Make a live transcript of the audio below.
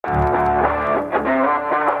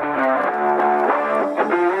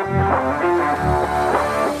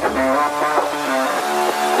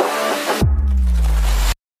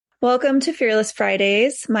Welcome to Fearless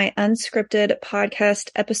Fridays, my unscripted podcast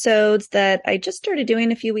episodes that I just started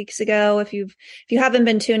doing a few weeks ago. If you haven't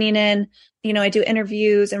been tuning in, I do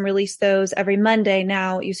interviews and release those every Monday.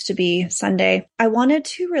 Now it used to be Sunday. I wanted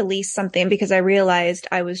to release something because I realized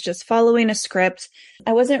I was just following a script.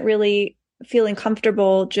 I wasn't really feeling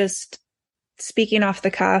comfortable just speaking off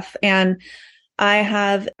the cuff, and I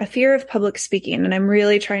have a fear of public speaking, and I'm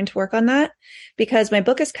really trying to work on that because my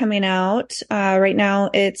book is coming out. Right now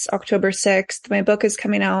it's October 6th. My book is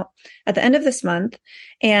coming out at the end of this month.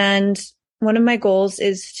 And one of my goals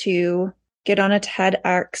is to get on a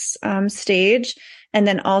TEDx stage and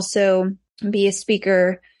then also be a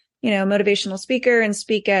speaker, motivational speaker, and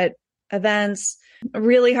speak at events.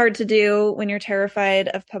 Really hard to do when you're terrified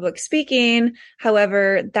of public speaking.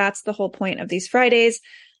 However, that's the whole point of these Fridays.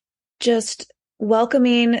 Just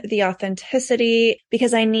welcoming the authenticity,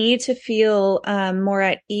 because I need to feel more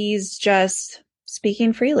at ease just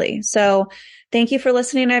speaking freely. So thank you for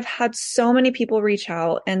listening. I've had so many people reach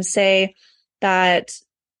out and say that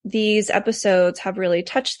these episodes have really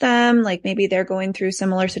touched them. Like maybe they're going through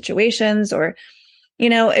similar situations, or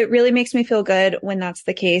it really makes me feel good when that's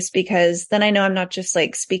the case, because then I know I'm not just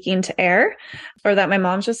like speaking to air, or that my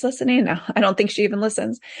mom's just listening. No, I don't think she even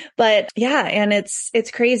listens. But yeah, and it's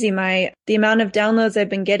crazy. The amount of downloads I've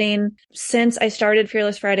been getting since I started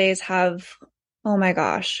Fearless Fridays oh my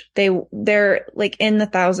gosh, they're like in the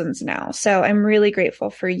thousands now. So I'm really grateful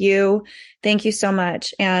for you. Thank you so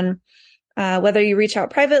much. And whether you reach out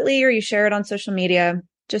privately or you share it on social media,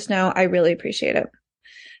 just know I really appreciate it.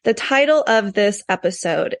 The title of this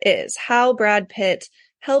episode is How Brad Pitt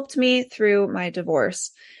Helped Me Through My Divorce.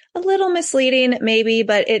 A little misleading, maybe,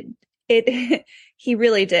 but he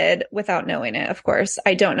really did without knowing it, of course.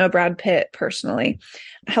 I don't know Brad Pitt personally.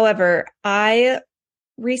 However, I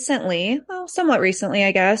somewhat recently,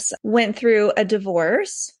 I guess, went through a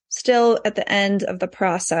divorce, still at the end of the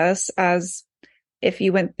process. As if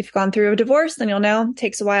you've gone through a divorce, then you'll know it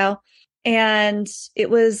takes a while. And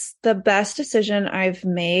it was the best decision I've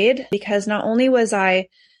made, because not only was I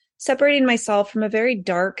separating myself from a very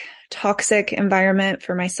dark, toxic environment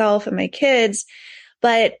for myself and my kids,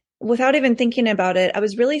 but without even thinking about it, I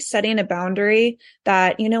was really setting a boundary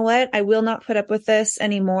that, you know what, I will not put up with this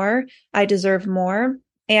anymore. I deserve more.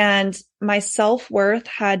 And my self-worth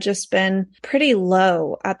had just been pretty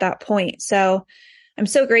low at that point. So I'm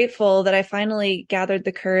so grateful that I finally gathered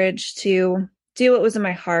the courage to do what was in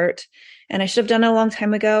my heart. And I should have done it a long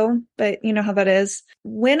time ago, but you know how that is.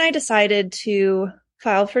 When I decided to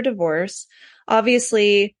file for divorce,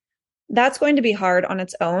 obviously that's going to be hard on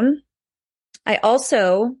its own. I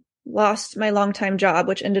also lost my longtime job,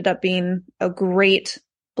 which ended up being a great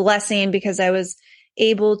blessing because I was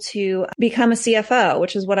able to become a CFO,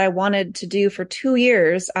 which is what I wanted to do for 2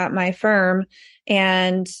 years at my firm.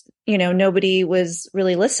 And, nobody was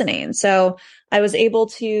really listening. So I was able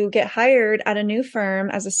to get hired at a new firm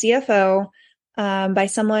as a CFO by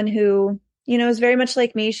someone who, is very much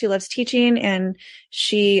like me. She loves teaching, and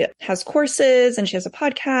she has courses, and she has a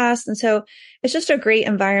podcast. And so it's just a great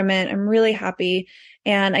environment. I'm really happy.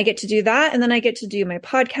 And I get to do that. And then I get to do my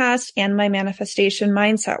podcast and my manifestation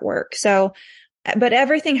mindset work. So but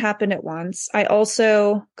everything happened at once. I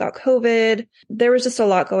also got COVID. There was just a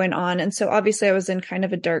lot going on. And so obviously I was in kind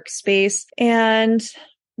of a dark space. And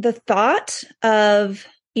the thought of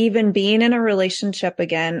even being in a relationship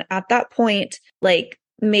again at that point,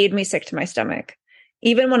 made me sick to my stomach.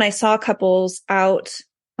 Even when I saw couples out,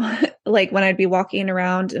 like when I'd be walking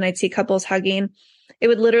around and I'd see couples hugging, it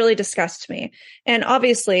would literally disgust me. And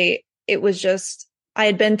obviously it was just, I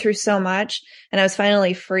had been through so much and I was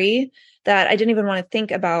finally free that I didn't even want to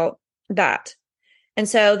think about that. And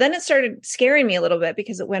so then it started scaring me a little bit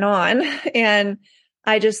because it went on. And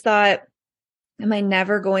I just thought, am I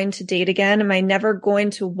never going to date again? Am I never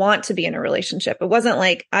going to want to be in a relationship? It wasn't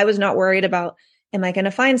like I was not worried about, am I going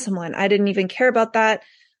to find someone? I didn't even care about that.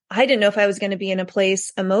 I didn't know if I was going to be in a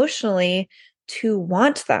place emotionally to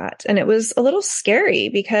want that. And it was a little scary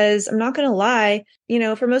because I'm not going to lie,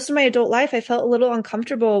 for most of my adult life, I felt a little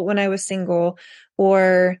uncomfortable when I was single,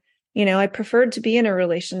 or I preferred to be in a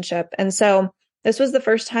relationship. And so this was the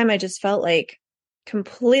first time I just felt like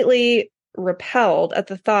completely repelled at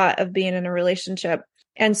the thought of being in a relationship.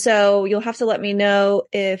 And so you'll have to let me know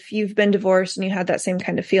if you've been divorced and you had that same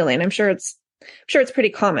kind of feeling. I'm sure it's pretty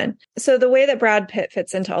common. So the way that Brad Pitt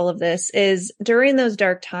fits into all of this is during those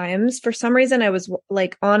dark times, for some reason, I was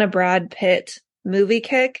like on a Brad Pitt movie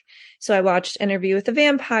kick. So I watched Interview with the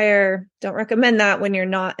Vampire. Don't recommend that when you're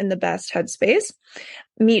not in the best headspace.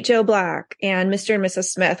 Meet Joe Black and Mr. and Mrs.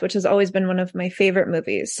 Smith, which has always been one of my favorite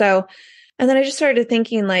movies. So, and then I just started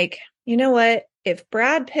thinking like, you know what? if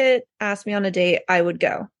Brad Pitt asked me on a date, I would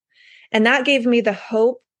go. And that gave me the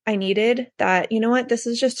hope I needed that, you know what, this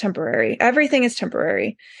is just temporary. Everything is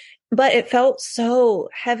temporary. But it felt so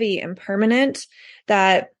heavy and permanent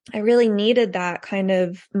that I really needed that kind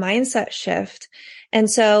of mindset shift. And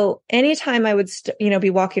so anytime I would, be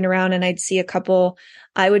walking around and I'd see a couple,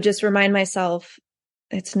 I would just remind myself,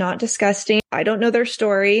 it's not disgusting. I don't know their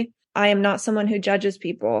story. I am not someone who judges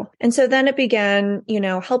people. And so then it began,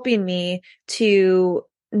 helping me to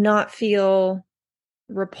not feel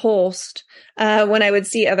repulsed when I would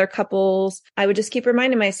see other couples. I would just keep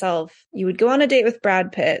reminding myself, you would go on a date with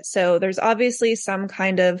Brad Pitt. So there's obviously some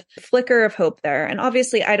kind of flicker of hope there. And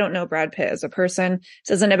obviously I don't know Brad Pitt as a person.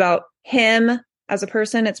 This isn't about him as a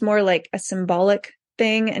person. It's more like a symbolic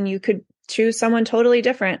thing. And you could choose someone totally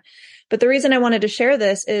different. But the reason I wanted to share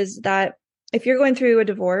this is that if you're going through a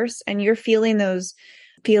divorce and you're feeling those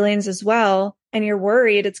feelings as well, and you're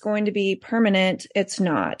worried it's going to be permanent, it's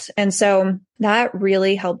not. And so that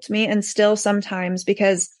really helped me, and still sometimes,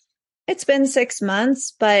 because it's been 6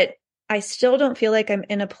 months, but I still don't feel like I'm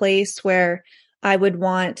in a place where I would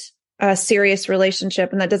want a serious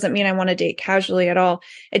relationship. And that doesn't mean I want to date casually at all.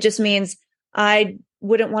 It just means I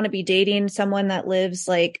wouldn't want to be dating someone that lives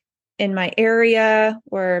like in my area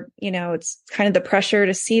where, it's kind of the pressure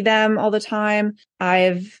to see them all the time.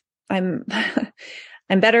 I'm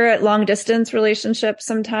I'm better at long distance relationships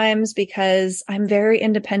sometimes because I'm very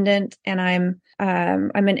independent and I'm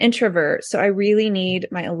an introvert. So I really need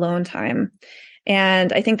my alone time.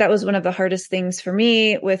 And I think that was one of the hardest things for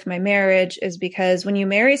me with my marriage, is because when you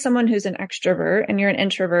marry someone who's an extrovert and you're an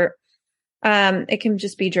introvert, it can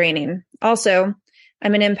just be draining. Also,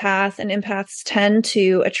 I'm an empath, and empaths tend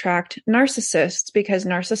to attract narcissists because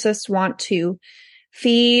narcissists want to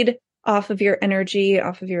feed off of your energy,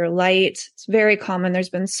 off of your light. It's very common. There's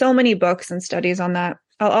been so many books and studies on that.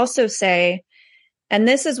 I'll also say, and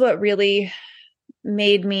this is what really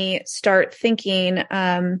made me start thinking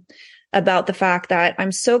about the fact that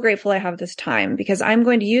I'm so grateful I have this time, because I'm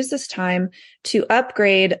going to use this time to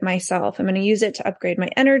upgrade myself. I'm going to use it to upgrade my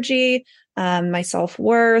energy, my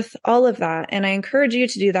self-worth, all of that. And I encourage you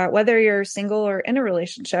to do that, whether you're single or in a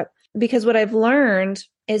relationship, because what I've learned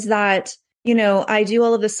is that I do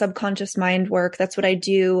all of the subconscious mind work. That's what I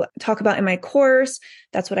do talk about in my course.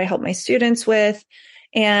 That's what I help my students with.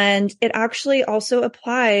 And it actually also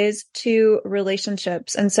applies to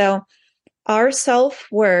relationships. And so our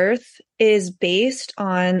self-worth is based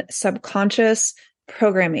on subconscious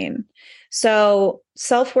programming. So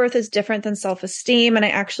self-worth is different than self-esteem. And I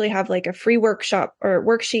actually have like a free workshop or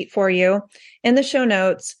worksheet for you in the show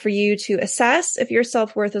notes for you to assess if your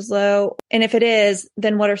self-worth is low. And if it is,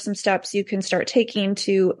 then what are some steps you can start taking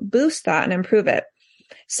to boost that and improve it?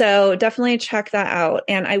 So definitely check that out.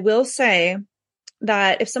 And I will say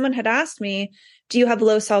that if someone had asked me, do you have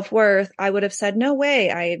low self-worth? I would have said, no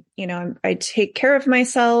way. I take care of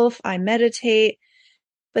myself. I meditate.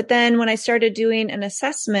 But then when I started doing an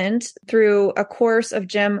assessment through a course of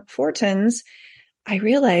Jim Fortin's, I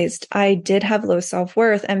realized I did have low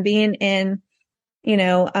self-worth, and being in,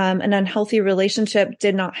 an unhealthy relationship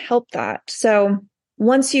did not help that. So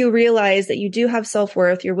once you realize that you do have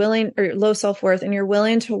self-worth, you're willing, or low self-worth, and you're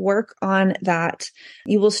willing to work on that,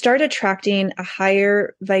 you will start attracting a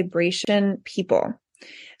higher vibration people.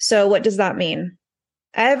 So what does that mean?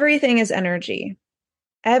 Everything is energy.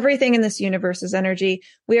 Everything in this universe is energy.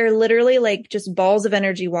 We are literally like just balls of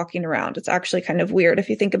energy walking around. It's actually kind of weird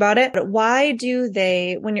if you think about it. But why do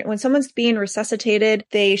they, when someone's being resuscitated,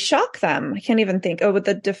 they shock them? I can't even think. Oh, with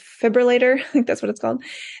the defibrillator, I think that's what it's called.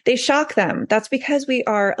 They shock them. That's because we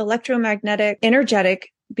are electromagnetic,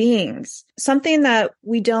 energetic beings. Something that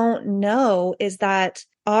we don't know is that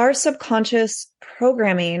our subconscious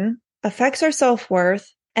programming affects our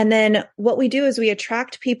self-worth. And then what we do is we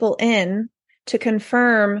attract people in to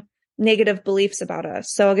confirm negative beliefs about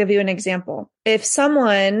us. So I'll give you an example. If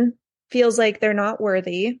someone feels like they're not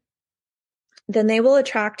worthy, then they will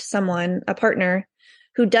attract someone, a partner,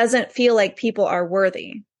 who doesn't feel like people are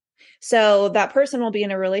worthy. So that person will be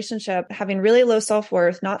in a relationship having really low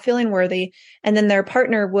self-worth, not feeling worthy, and then their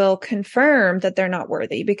partner will confirm that they're not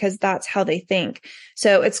worthy because that's how they think.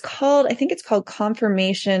 So I think it's called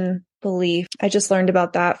confirmation belief. I just learned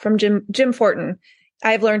about that from Jim Fortin.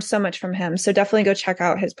 I've learned so much from him. So definitely go check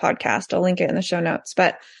out his podcast. I'll link it in the show notes,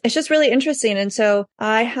 but it's just really interesting. And so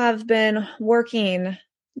I have been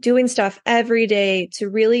doing stuff every day to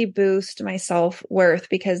really boost my self-worth,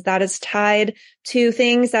 because that is tied to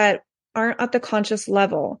things that aren't at the conscious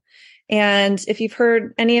level. And if you've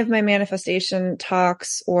heard any of my manifestation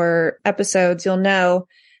talks or episodes, you'll know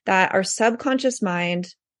that our subconscious mind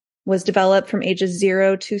was developed from ages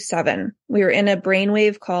 0 to 7. We were in a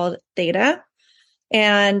brainwave called theta.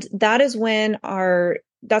 And that's when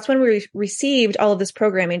we received all of this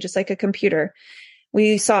programming, just like a computer.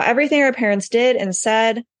 We saw everything our parents did and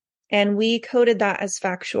said, and we coded that as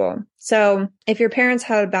factual. So if your parents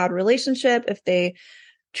had a bad relationship, if they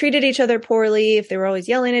treated each other poorly, if they were always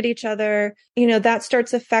yelling at each other, that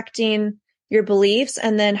starts affecting your beliefs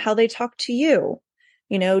and then how they talk to you.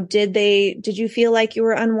 Did you feel like you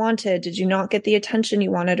were unwanted? Did you not get the attention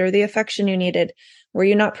you wanted or the affection you needed? Were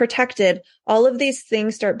you not protected? All of these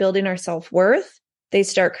things start building our self-worth. They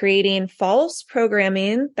start creating false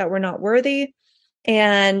programming that we're not worthy.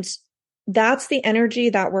 And that's the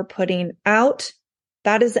energy that we're putting out.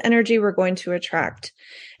 That is the energy we're going to attract.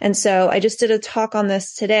 And so I just did a talk on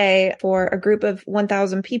this today for a group of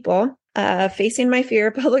 1,000 people, facing my fear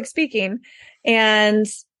of public speaking. And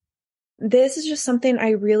this is just something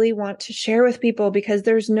I really want to share with people because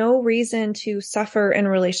there's no reason to suffer in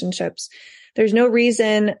relationships. There's no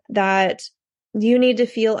reason that you need to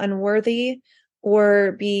feel unworthy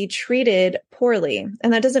or be treated poorly.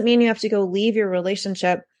 And that doesn't mean you have to go leave your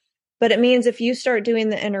relationship, but it means if you start doing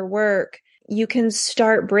the inner work, you can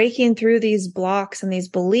start breaking through these blocks and these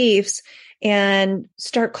beliefs and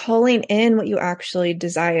start calling in what you actually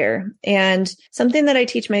desire. And something that I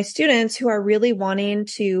teach my students who are really wanting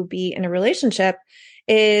to be in a relationship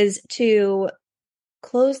is to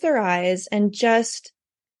close their eyes and just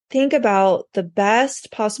think about the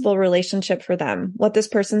best possible relationship for them, what this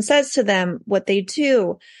person says to them, what they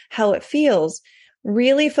do, how it feels,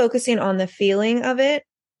 really focusing on the feeling of it,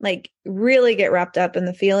 like really get wrapped up in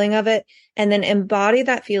the feeling of it, and then embody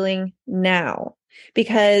that feeling now.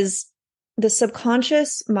 Because the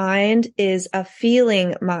subconscious mind is a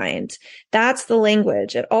feeling mind. That's the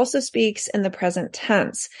language. It also speaks in the present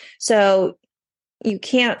tense. So you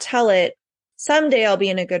can't tell it, someday I'll be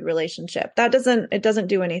in a good relationship. It doesn't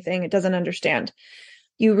do anything. It doesn't understand.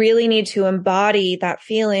 You really need to embody that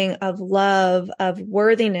feeling of love, of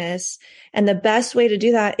worthiness. And the best way to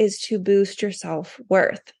do that is to boost your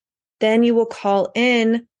self-worth. Then you will call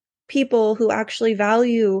in people who actually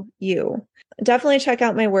value you. Definitely check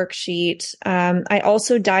out my worksheet. I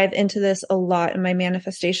also dive into this a lot in my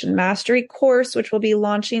Manifestation Mastery course, which will be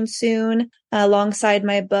launching soon alongside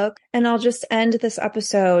my book. And I'll just end this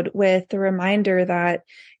episode with the reminder that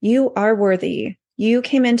you are worthy. You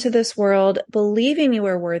came into this world believing you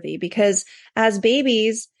were worthy because as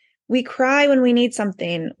babies, we cry when we need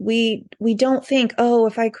something. We don't think, oh,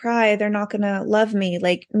 if I cry, they're not going to love me.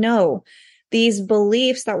 Like, no. These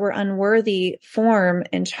beliefs that we're unworthy form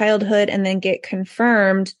in childhood and then get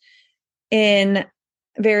confirmed in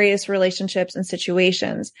various relationships and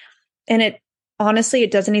situations. And it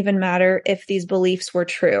doesn't even matter if these beliefs were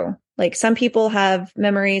true. Like some people have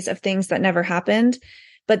memories of things that never happened,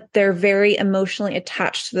 but they're very emotionally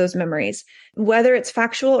attached to those memories. Whether it's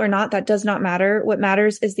factual or not, that does not matter. What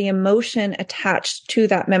matters is the emotion attached to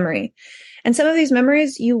that memory. And some of these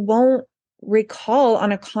memories you won't recall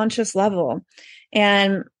on a conscious level.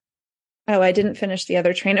 And I didn't finish the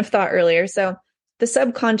other train of thought earlier. So the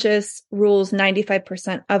subconscious rules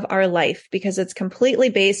 95% of our life because it's completely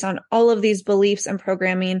based on all of these beliefs and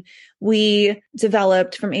programming we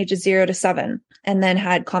developed from ages 0 to 7 and then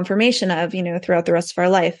had confirmation of, throughout the rest of our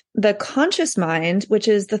life. The conscious mind, which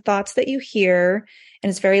is the thoughts that you hear, and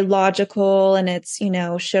it's very logical and it's,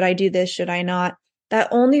 should I do this? Should I not? That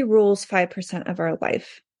only rules 5% of our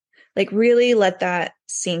life. Like really let that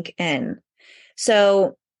sink in.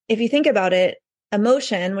 So if you think about it,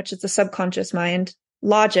 emotion, which is the subconscious mind,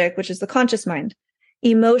 logic, which is the conscious mind,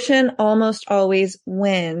 emotion almost always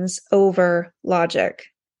wins over logic.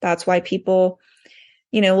 That's why people,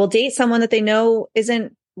 will date someone that they know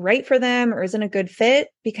isn't right for them or isn't a good fit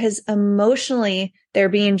because emotionally they're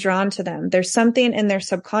being drawn to them. There's something in their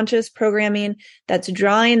subconscious programming that's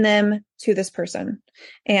drawing them to this person.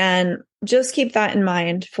 And just keep that in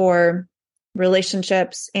mind for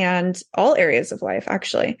relationships and all areas of life,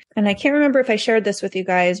 actually. And I can't remember if I shared this with you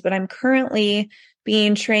guys, but I'm currently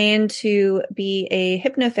being trained to be a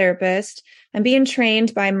hypnotherapist. I'm being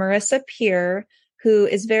trained by Marissa Peer, who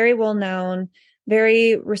is very well known,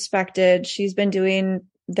 very respected. She's been doing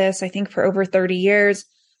this, I think, for over 30 years.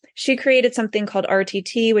 She created something called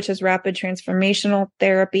RTT, which is rapid transformational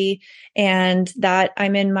therapy. And that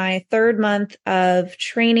I'm in my 3rd month of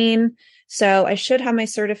training. So I should have my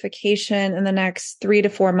certification in the next 3 to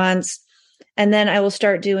 4 months. And then I will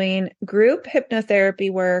start doing group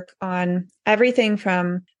hypnotherapy work on everything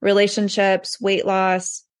from relationships, weight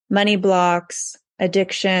loss, money blocks,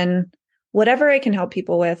 addiction, whatever I can help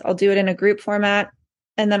people with. I'll do it in a group format.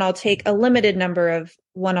 And then I'll take a limited number of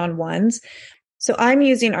one-on-ones. So I'm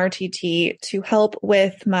using RTT to help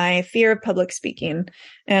with my fear of public speaking.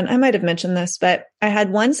 And I might have mentioned this, but I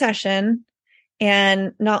had one session,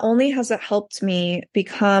 and not only has it helped me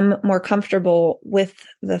become more comfortable with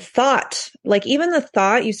the thought, like even the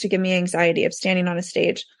thought used to give me anxiety of standing on a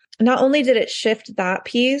stage. Not only did it shift that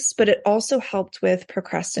piece, but it also helped with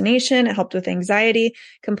procrastination. It helped with anxiety,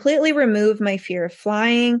 completely remove my fear of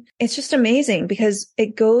flying. It's just amazing because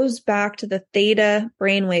it goes back to the theta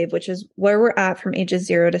brainwave, which is where we're at from ages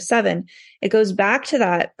 0 to 7. It goes back to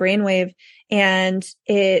that brainwave and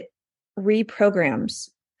it reprograms.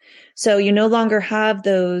 So you no longer have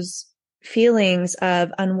those feelings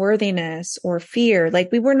of unworthiness or fear.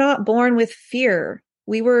 Like we were not born with fear.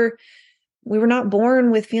 We were not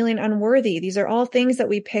born with feeling unworthy. These are all things that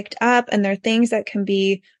we picked up, and they're things that can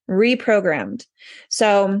be reprogrammed.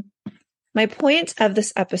 So my point of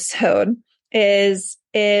this episode is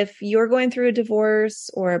if you're going through a divorce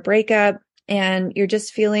or a breakup and you're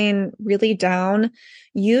just feeling really down,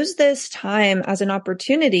 use this time as an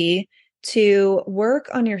opportunity to work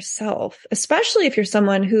on yourself, especially if you're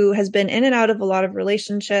someone who has been in and out of a lot of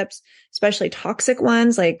relationships, especially toxic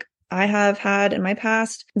ones like I have had in my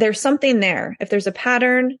past. There's something there. If there's a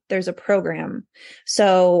pattern, there's a program.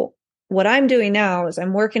 So what I'm doing now is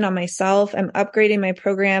I'm working on myself. I'm upgrading my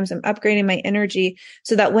programs. I'm upgrading my energy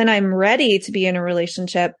so that when I'm ready to be in a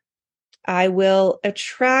relationship, I will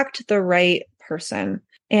attract the right person.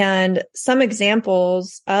 And some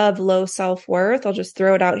examples of low self-worth, I'll just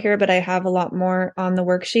throw it out here, but I have a lot more on the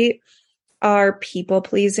worksheet, are people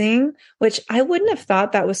pleasing, which I wouldn't have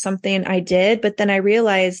thought that was something I did. But then I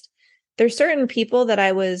realized there's certain people that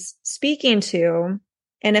I was speaking to,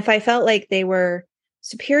 and if I felt like they were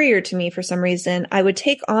superior to me for some reason, I would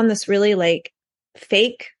take on this really like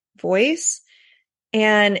fake voice,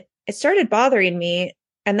 and it started bothering me.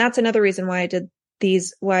 And that's another reason why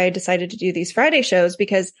I decided to do these Friday shows,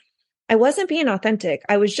 because I wasn't being authentic.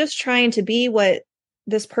 I was just trying to be what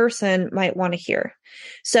this person might want to hear.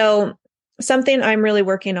 So something I'm really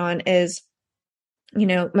working on is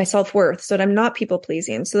my self-worth, so that I'm not people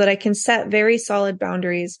pleasing, so that I can set very solid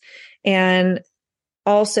boundaries, and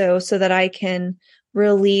also so that I can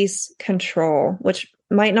release control, which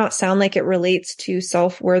might not sound like it relates to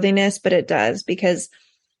self-worthiness, but it does, because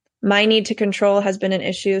my need to control has been an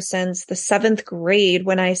issue since the 7th grade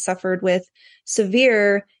when I suffered with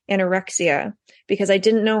severe anorexia, because I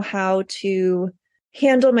didn't know how to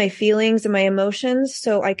handle my feelings and my emotions.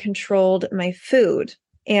 So I controlled my food.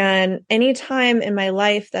 And any time in my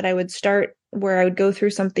life that I would start where I would go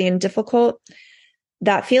through something difficult,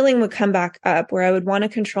 that feeling would come back up where I would want to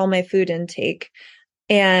control my food intake.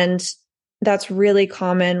 And that's really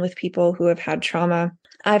common with people who have had trauma.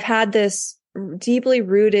 I've had this deeply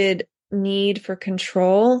rooted need for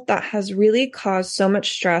control that has really caused so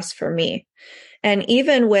much stress for me. And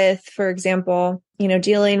even with, for example,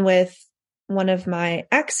 dealing with one of my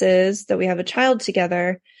exes that we have a child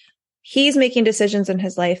together, he's making decisions in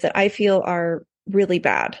his life that I feel are really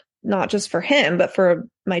bad, not just for him, but for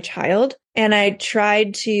my child. And I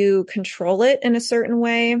tried to control it in a certain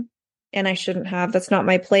way, and I shouldn't have. That's not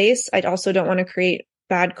my place. I also don't want to create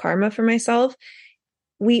bad karma for myself.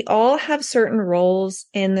 We all have certain roles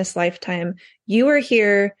in this lifetime. You are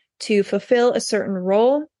here to fulfill a certain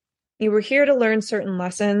role. You were here to learn certain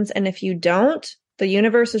lessons. And if you don't, the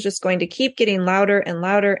universe is just going to keep getting louder and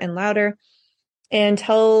louder and louder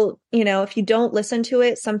until, if you don't listen to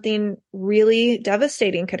it, something really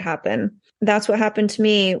devastating could happen. That's what happened to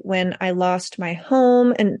me when I lost my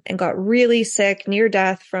home and got really sick, near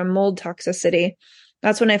death from mold toxicity.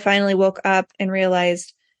 That's when I finally woke up and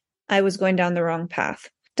realized I was going down the wrong path.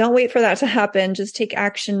 Don't wait for that to happen. Just take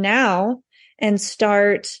action now and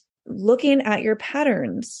start looking at your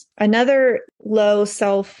patterns. Another low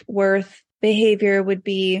self-worth behavior would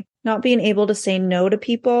be not being able to say no to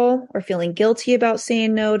people or feeling guilty about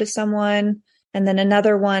saying no to someone. And then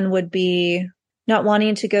another one would be not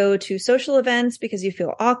wanting to go to social events because you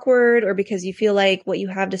feel awkward or because you feel like what you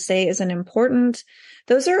have to say isn't important.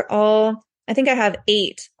 Those are all, I think I have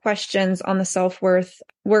 8 questions on the self-worth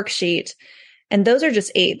worksheet. And those are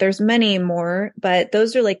just 8. There's many more, but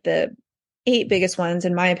those are like the 8 biggest ones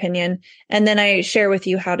in my opinion. And then I share with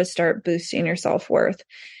you how to start boosting your self-worth.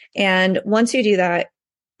 And once you do that,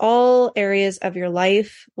 all areas of your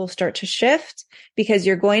life will start to shift because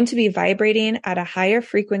you're going to be vibrating at a higher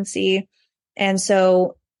frequency. And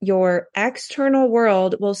so your external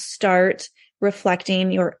world will start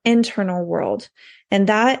reflecting your internal world. And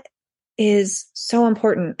that is so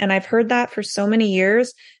important. And I've heard that for so many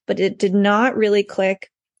years, but it did not really click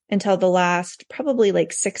until the last probably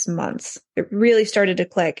like 6 months. It really started to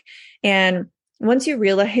click. And once you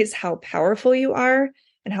realize how powerful you are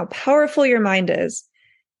and how powerful your mind is,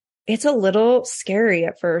 it's a little scary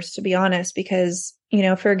at first, to be honest, because,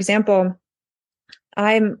 for example,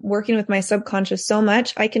 I'm working with my subconscious so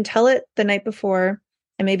much, I can tell it the night before,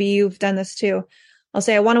 and maybe you've done this too. I'll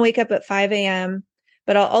say, I want to wake up at 5 a.m.,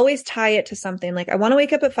 but I'll always tie it to something like I want to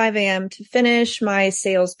wake up at 5 a.m. to finish my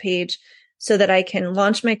sales page so that I can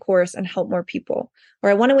launch my course and help more people. Or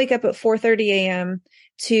I want to wake up at 4:30 a.m.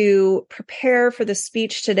 to prepare for the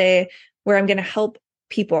speech today where I'm going to help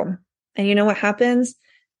people. And you know what happens?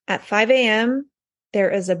 At 5 a.m., there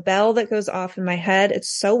is a bell that goes off in my head. It's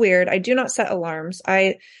so weird. I do not set alarms.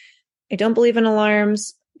 I don't believe in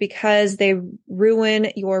alarms because they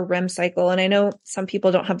ruin your REM cycle. And I know some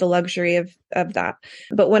people don't have the luxury of that.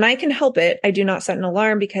 But when I can help it, I do not set an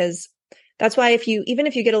alarm, because that's why even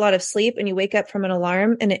if you get a lot of sleep and you wake up from an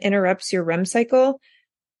alarm and it interrupts your REM cycle,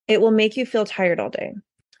 it will make you feel tired all day.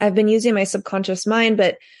 I've been using my subconscious mind,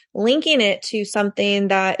 but linking it to something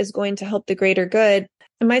that is going to help the greater good.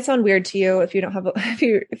 It might sound weird to you if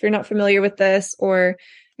you're not familiar with this or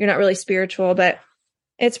you're not really spiritual, but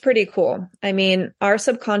it's pretty cool. I mean, our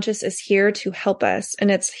subconscious is here to help us,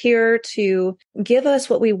 and it's here to give us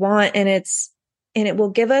what we want, and it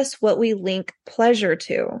will give us what we link pleasure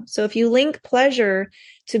to. So if you link pleasure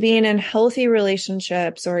to being in healthy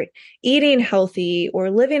relationships or eating healthy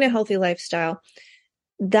or living a healthy lifestyle,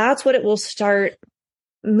 that's what it will start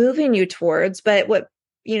moving you towards. But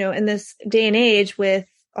in this day and age with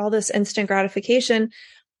all this instant gratification,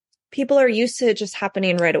 people are used to it just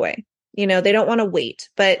happening right away. They don't want to wait,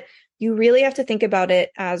 but you really have to think about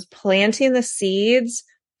it as planting the seeds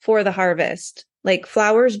for the harvest. Like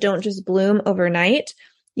flowers don't just bloom overnight.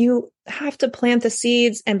 You have to plant the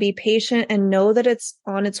seeds and be patient and know that it's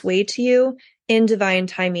on its way to you in divine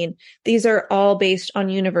timing. These are all based on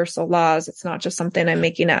universal laws. It's not just something I'm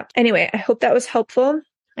making up. Anyway, I hope that was helpful.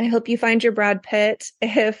 I hope you find your Brad Pitt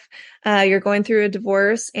if you're going through a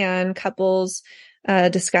divorce and couples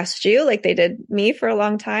disgust you like they did me for a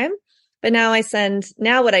long time. But now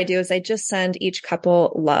what I do is I just send each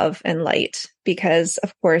couple love and light, because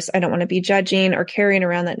of course I don't want to be judging or carrying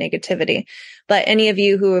around that negativity. But any of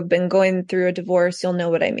you who have been going through a divorce, you'll know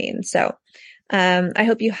what I mean. So I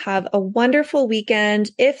hope you have a wonderful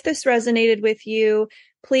weekend. If this resonated with you,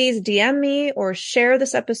 please DM me or share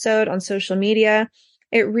this episode on social media.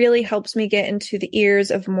 It really helps me get into the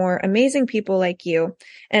ears of more amazing people like you.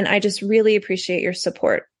 And I just really appreciate your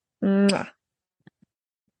support. Mwah.